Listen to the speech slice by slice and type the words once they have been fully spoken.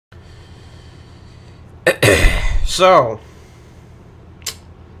So,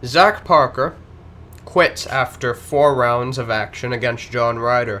 Zach Parker quits after 4 rounds of action against John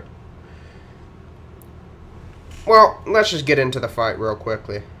Ryder. Well, let's just get into the fight real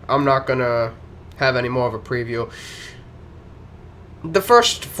quickly. I'm not gonna have any more of a preview. The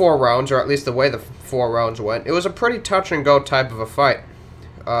first 4 rounds, or at least the way the 4 rounds went, it was a pretty touch-and-go type of a fight.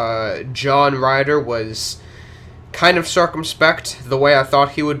 John Ryder was kind of circumspect the way I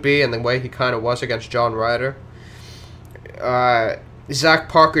thought he would be, and the way he kind of was against John Ryder. Zach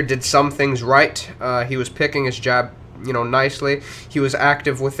Parker did some things right. He was picking his jab, nicely. He was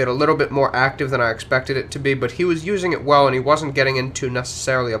active with it, a little bit more active than I expected it to be, but he was using it well, and he wasn't getting into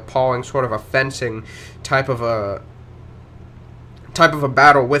necessarily a pawing, sort of a fencing type of a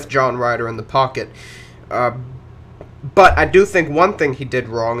battle with John Ryder in the pocket. But I do think one thing he did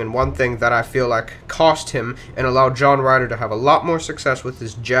wrong, and one thing that I feel like cost him and allowed John Ryder to have a lot more success with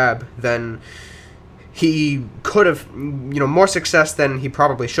his jab than he could have, more success than he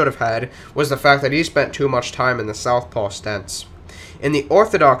probably should have had, was the fact that he spent too much time in the southpaw stance. In the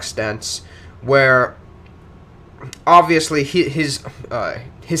orthodox stance, where obviously his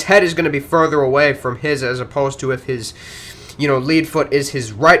head is going to be further away from his, as opposed to if his lead foot is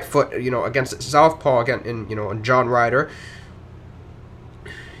his right foot, against southpaw again, in John Ryder.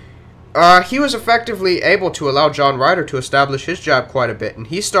 He was effectively able to allow John Ryder to establish his jab quite a bit, and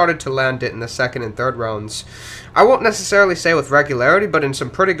he started to land it in the second and third rounds. I won't necessarily say with regularity, but in some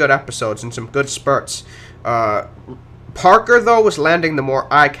pretty good episodes and some good spurts. Parker, though, was landing the more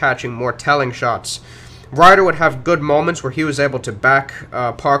eye-catching, more telling shots. Ryder would have good moments where he was able to back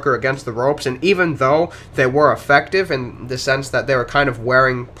Parker against the ropes, and even though they were effective in the sense that they were kind of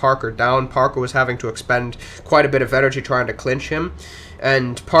wearing Parker down, Parker was having to expend quite a bit of energy trying to clinch him,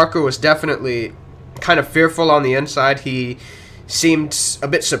 and Parker was definitely kind of fearful on the inside. He seemed a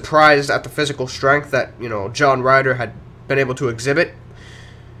bit surprised at the physical strength that, John Ryder had been able to exhibit.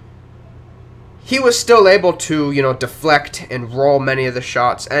 He was still able to, deflect and roll many of the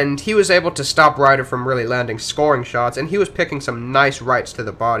shots, and he was able to stop Ryder from really landing scoring shots, and he was picking some nice rights to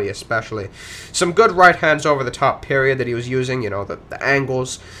the body, especially. Some good right hands over the top, period, that he was using, the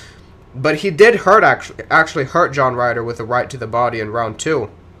angles. But he did actually hurt John Ryder with a right to the body in round 2.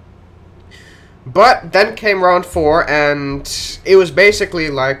 But then came round 4, and it was basically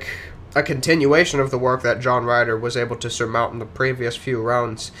like a continuation of the work that John Ryder was able to surmount in the previous few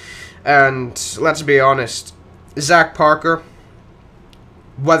rounds. And let's be honest, Zach Parker,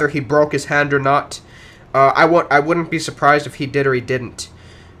 whether he broke his hand or not, I wouldn't be surprised if he did or he didn't.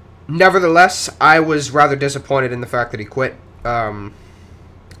 Nevertheless, I was rather disappointed in the fact that he quit.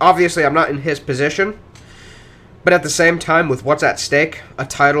 Obviously, I'm not in his position, but at the same time, with what's at stake, a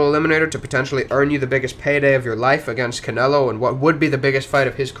title eliminator to potentially earn you the biggest payday of your life against Canelo, and what would be the biggest fight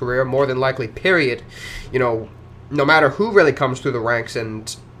of his career, more than likely, period, no matter who really comes through the ranks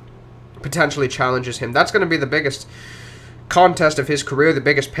and potentially challenges him, that's going to be the biggest contest of his career, the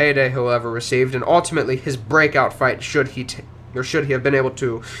biggest payday he'll ever receive, and ultimately his breakout fight, should he have been able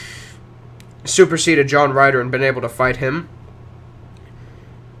to supersede a John Ryder and been able to fight him.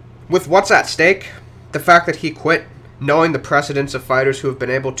 With what's at stake, the fact that he quit, knowing the precedents of fighters who have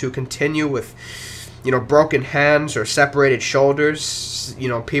been able to continue with, broken hands or separated shoulders,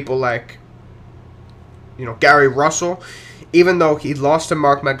 people like, Gary Russell. Even though he lost to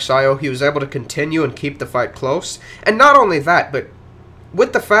Mark Magsayo, he was able to continue and keep the fight close. And not only that, but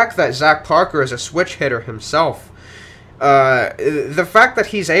with the fact that Zach Parker is a switch hitter himself, the fact that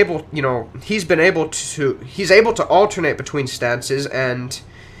he's able to alternate between stances, and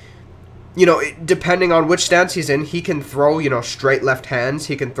depending on which stance he's in, he can throw straight left hands,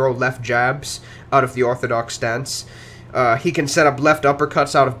 he can throw left jabs out of the orthodox stance. He can set up left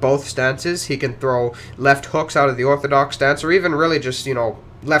uppercuts out of both stances. He can throw left hooks out of the orthodox stance, or even really just,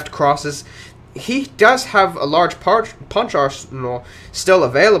 left crosses. He does have a large punch arsenal still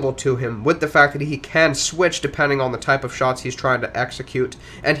available to him, with the fact that he can switch depending on the type of shots he's trying to execute.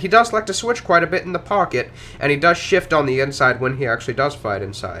 And he does like to switch quite a bit in the pocket, and he does shift on the inside when he actually does fight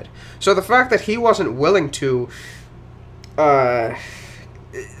inside. So the fact that he wasn't willing to, that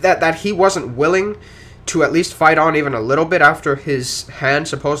he wasn't willing to at least fight on even a little bit after his hand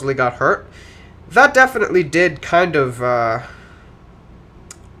supposedly got hurt, that definitely did kind of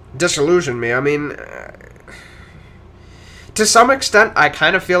disillusion me. I mean, to some extent, I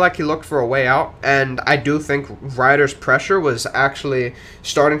kind of feel like he looked for a way out, and I do think Ryder's pressure was actually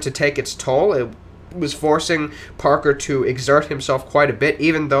starting to take its toll. It was forcing Parker to exert himself quite a bit,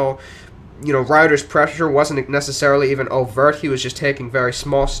 even though Ryder's pressure wasn't necessarily even overt. He was just taking very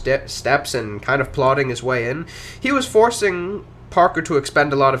small steps and kind of plodding his way in. He was forcing Parker to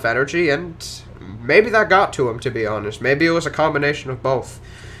expend a lot of energy, and maybe that got to him, to be honest. Maybe it was a combination of both.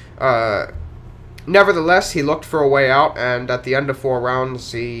 Nevertheless, he looked for a way out, and at the end of 4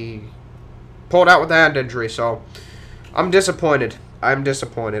 rounds, he pulled out with a hand injury, so I'm disappointed. I'm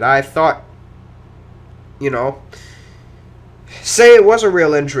disappointed. I thought, you know, say it was a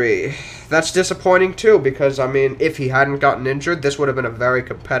real injury. That's disappointing, too, because, I mean, if he hadn't gotten injured, this would have been a very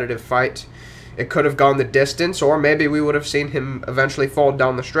competitive fight. It could have gone the distance, or maybe we would have seen him eventually fall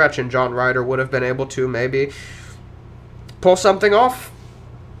down the stretch, and John Ryder would have been able to maybe pull something off.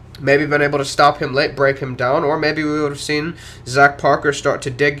 Maybe been able to stop him late, break him down, or maybe we would have seen Zach Parker start to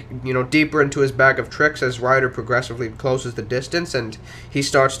dig, you know, deeper into his bag of tricks as Ryder progressively closes the distance and he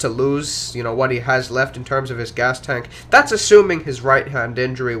starts to lose, you know, what he has left in terms of his gas tank. That's assuming his right hand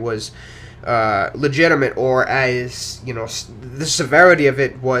injury was legitimate, or as, you know, the severity of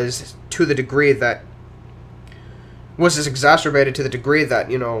it was to the degree that was as exacerbated to the degree that,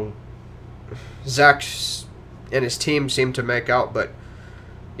 you know, Zach and his team seemed to make out. But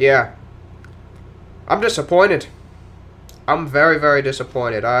yeah, I'm disappointed. I'm very, very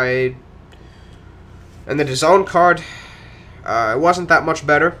disappointed. And the DAZN card, it wasn't that much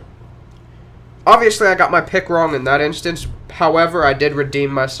better. Obviously, I got my pick wrong in that instance. However, I did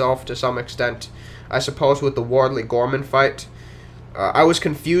redeem myself to some extent, I suppose, with the Wardley-Gorman fight. I was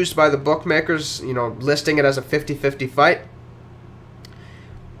confused by the bookmakers, you know, listing it as a 50-50 fight.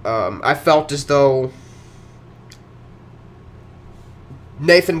 I felt as though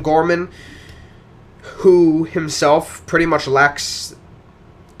Nathan Gorman, who himself pretty much lacks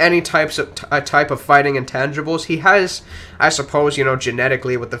any type of fighting intangibles. He has, I suppose, you know,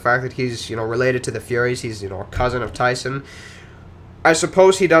 genetically, with the fact that he's, you know, related to the Furies, he's, you know, a cousin of Tyson. I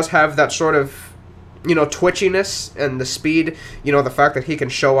suppose he does have that sort of, you know, twitchiness and the speed, you know, the fact that he can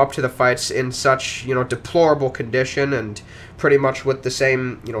show up to the fights in such, you know, deplorable condition and pretty much with the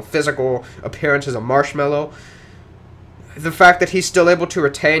same, you know, physical appearance as a marshmallow. The fact that he's still able to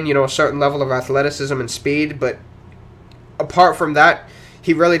retain, you know, a certain level of athleticism and speed, but apart from that,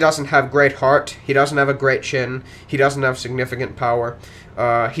 he really doesn't have great heart. He doesn't have a great chin. He doesn't have significant power.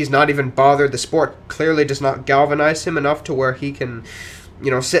 He's not even bothered. The sport clearly does not galvanize him enough to where he can, you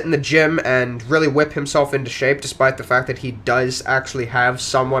know, sit in the gym and really whip himself into shape, despite the fact that he does actually have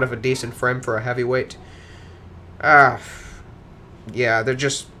somewhat of a decent frame for a heavyweight. Yeah, they're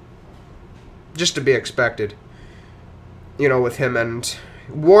just to be expected, you know, with him. And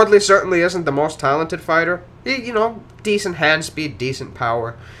Wardley certainly isn't the most talented fighter. You know, decent hand speed, decent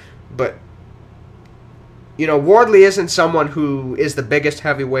power. But, you know, Wardley isn't someone who is the biggest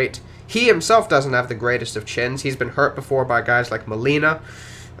heavyweight. He himself doesn't have the greatest of chins. He's been hurt before by guys like Molina.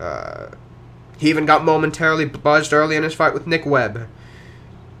 He even got momentarily buzzed early in his fight with Nick Webb.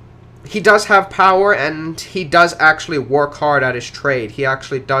 He does have power, and he does actually work hard at his trade. He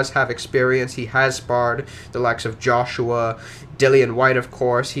actually does have experience. He has sparred the likes of Joshua, Dillian White, of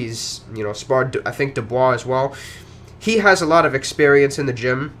course. He's, you know, sparred, I think, Dubois as well. He has a lot of experience in the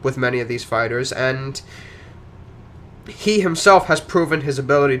gym with many of these fighters, and he himself has proven his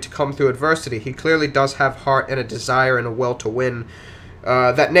ability to come through adversity. He clearly does have heart and a desire and a will to win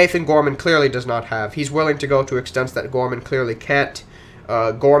that Nathan Gorman clearly does not have. He's willing to go to extents that Gorman clearly can't.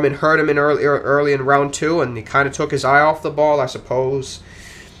 Gorman hurt him in early in round 2, and he kind of took his eye off the ball, I suppose.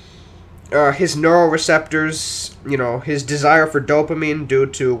 His neuroreceptors, you know, his desire for dopamine due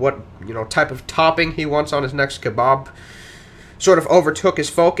to what, you know, type of topping he wants on his next kebab sort of overtook his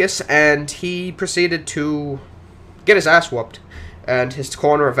focus, and he proceeded to get his ass whooped. And his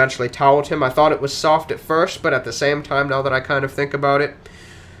corner eventually toweled him. I thought it was soft at first, but at the same time, now that I kind of think about it,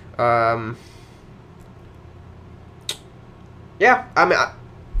 yeah, I mean,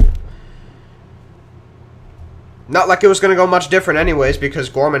 not like it was going to go much different anyways, because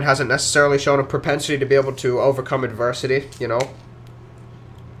Gorman hasn't necessarily shown a propensity to be able to overcome adversity, you know.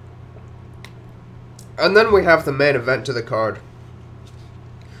 And then we have the main event to the card.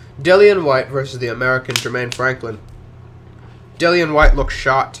 Dillian White versus the American Jermaine Franklin. Dillian White looks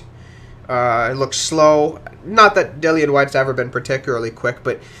shot. It looks slow. Not that Dillian White's ever been particularly quick,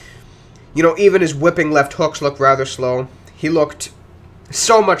 but, you know, even his whipping left hooks look rather slow. He looked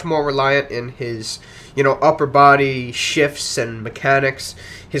so much more reliant in his, you know, upper body shifts and mechanics.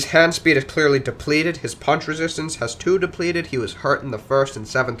 His hand speed is clearly depleted. His punch resistance has too depleted. He was hurt in the 1st and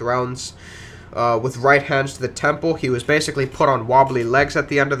 7th rounds with right hands to the temple. He was basically put on wobbly legs at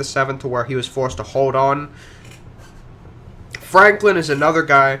the end of the 7th, to where he was forced to hold on. Franklin is another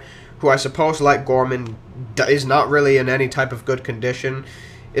guy who I suppose, like Gorman, is not really in any type of good condition.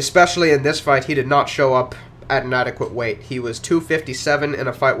 Especially in this fight, he did not show up at an adequate weight. He was 257 in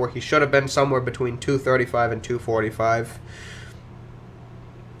a fight where he should have been somewhere between 235 and 245.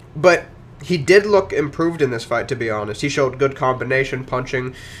 But He did look improved in this fight, to be honest. He showed good combination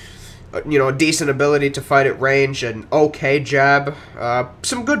punching, decent ability to fight at range, an okay jab,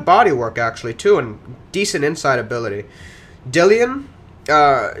 some good body work, actually, too, and decent inside ability. Dillian,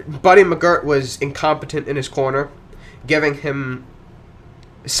 Buddy McGirt was incompetent in his corner, giving him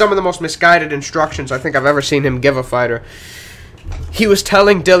some of the most misguided instructions I think I've ever seen him give a fighter. He was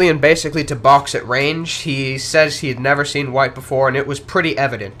telling Dillian basically to box at range. He says he had never seen White before, and it was pretty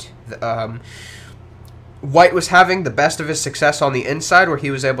evident. White was having the best of his success on the inside, where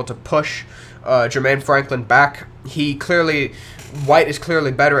he was able to push Jermaine Franklin back. White is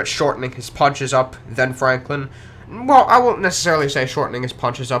clearly better at shortening his punches up than Franklin. Well, I won't necessarily say shortening his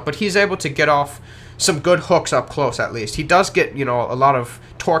punches up, but he's able to get off some good hooks up close, at least. He does get, a lot of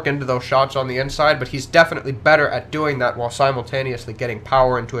torque into those shots on the inside, but he's definitely better at doing that while simultaneously getting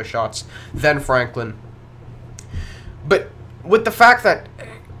power into his shots than Franklin. But with the fact that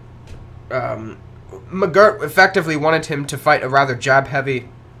McGirt effectively wanted him to fight a rather jab-heavy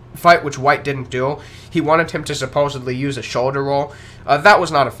fight, which White didn't do. He wanted him to supposedly use a shoulder roll. That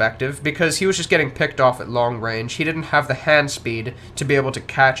was not effective, because he was just getting picked off at long range. He didn't have the hand speed to be able to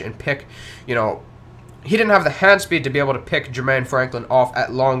catch and pick, he didn't have the hand speed to be able to pick Jermaine Franklin off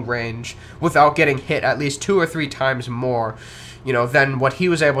at long range without getting hit at least 2 or 3 times more, than what he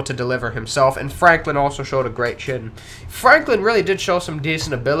was able to deliver himself. And Franklin also showed a great chin. Franklin really did show some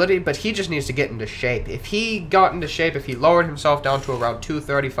decent ability, but he just needs to get into shape. If he got into shape, if he lowered himself down to around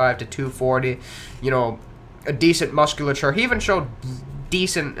 235 to 240, a decent musculature, he even showed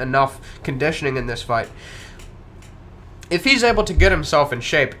decent enough conditioning in this fight. If he's able to get himself in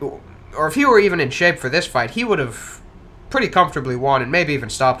shape, or if he were even in shape for this fight, he would have pretty comfortably won and maybe even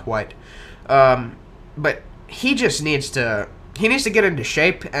stopped White. But he just needs to get into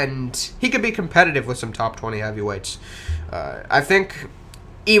shape, and he could be competitive with some top 20 heavyweights. I think,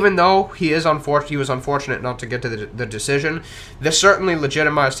 even though he was unfortunate not to get to the decision, this certainly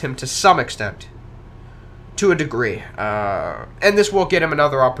legitimized him to some extent, to a degree. And this will get him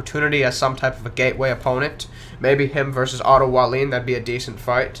another opportunity as some type of a gateway opponent. Maybe him versus Otto Wallin, that'd be a decent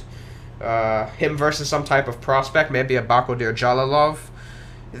fight. Him versus some type of prospect, maybe a Bakodir Jalalov.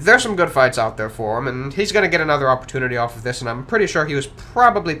 There's some good fights out there for him, and he's going to get another opportunity off of this, and I'm pretty sure he was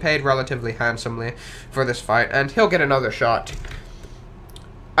probably paid relatively handsomely for this fight, and he'll get another shot.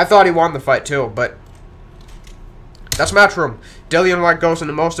 I thought he won the fight too, but that's Matchroom. Dillian White goes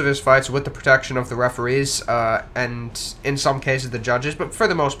into most of his fights with the protection of the referees, and in some cases the judges, but for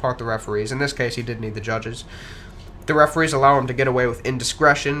the most part the referees. In this case, he did need the judges. The referees allow him to get away with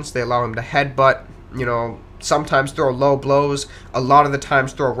indiscretions. They allow him to headbutt, sometimes throw low blows, a lot of the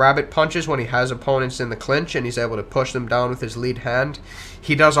times throw rabbit punches when he has opponents in the clinch and he's able to push them down with his lead hand.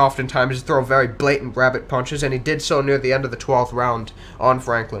 He does oftentimes throw very blatant rabbit punches, and he did so near the end of the 12th round on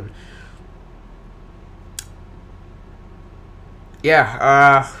Franklin.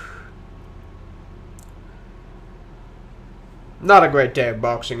 Yeah, not a great day of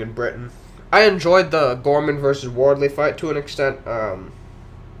boxing in Britain. I enjoyed the Gorman versus Wardley fight to an extent.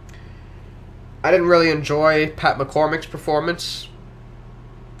 I didn't really enjoy Pat McCormick's performance.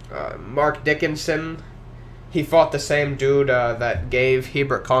 Mark Dickinson, he fought the same dude that made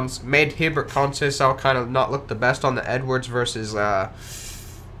Hebert Consis out kind of not look the best on the Edwards versus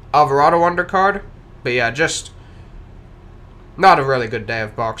Alvarado undercard. But yeah, just not a really good day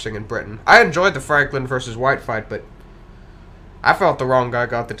of boxing in Britain. I enjoyed the Franklin versus White fight, but I felt the wrong guy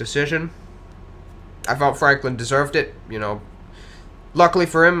got the decision. I felt Franklin deserved it, Luckily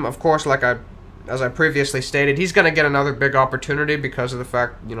for him, of course, as I previously stated, he's going to get another big opportunity because of the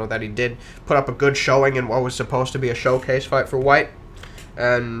fact, that he did put up a good showing in what was supposed to be a showcase fight for White.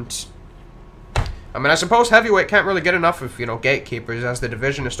 And, I suppose heavyweight can't really get enough of, gatekeepers, as the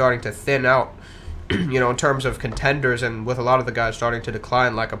division is starting to thin out, in terms of contenders, and with a lot of the guys starting to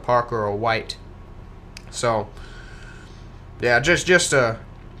decline, like a Parker or a White. So, yeah,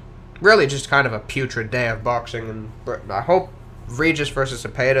 really just kind of a putrid day of boxing in Britain. I hope Regis versus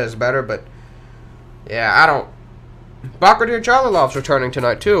Cepeda is better, but yeah, Bakodir Jalalov's returning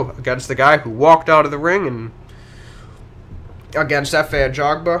tonight too, against the guy who walked out of the ring and against Efe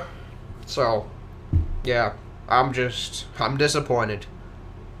Ajagba. So, yeah, I'm disappointed.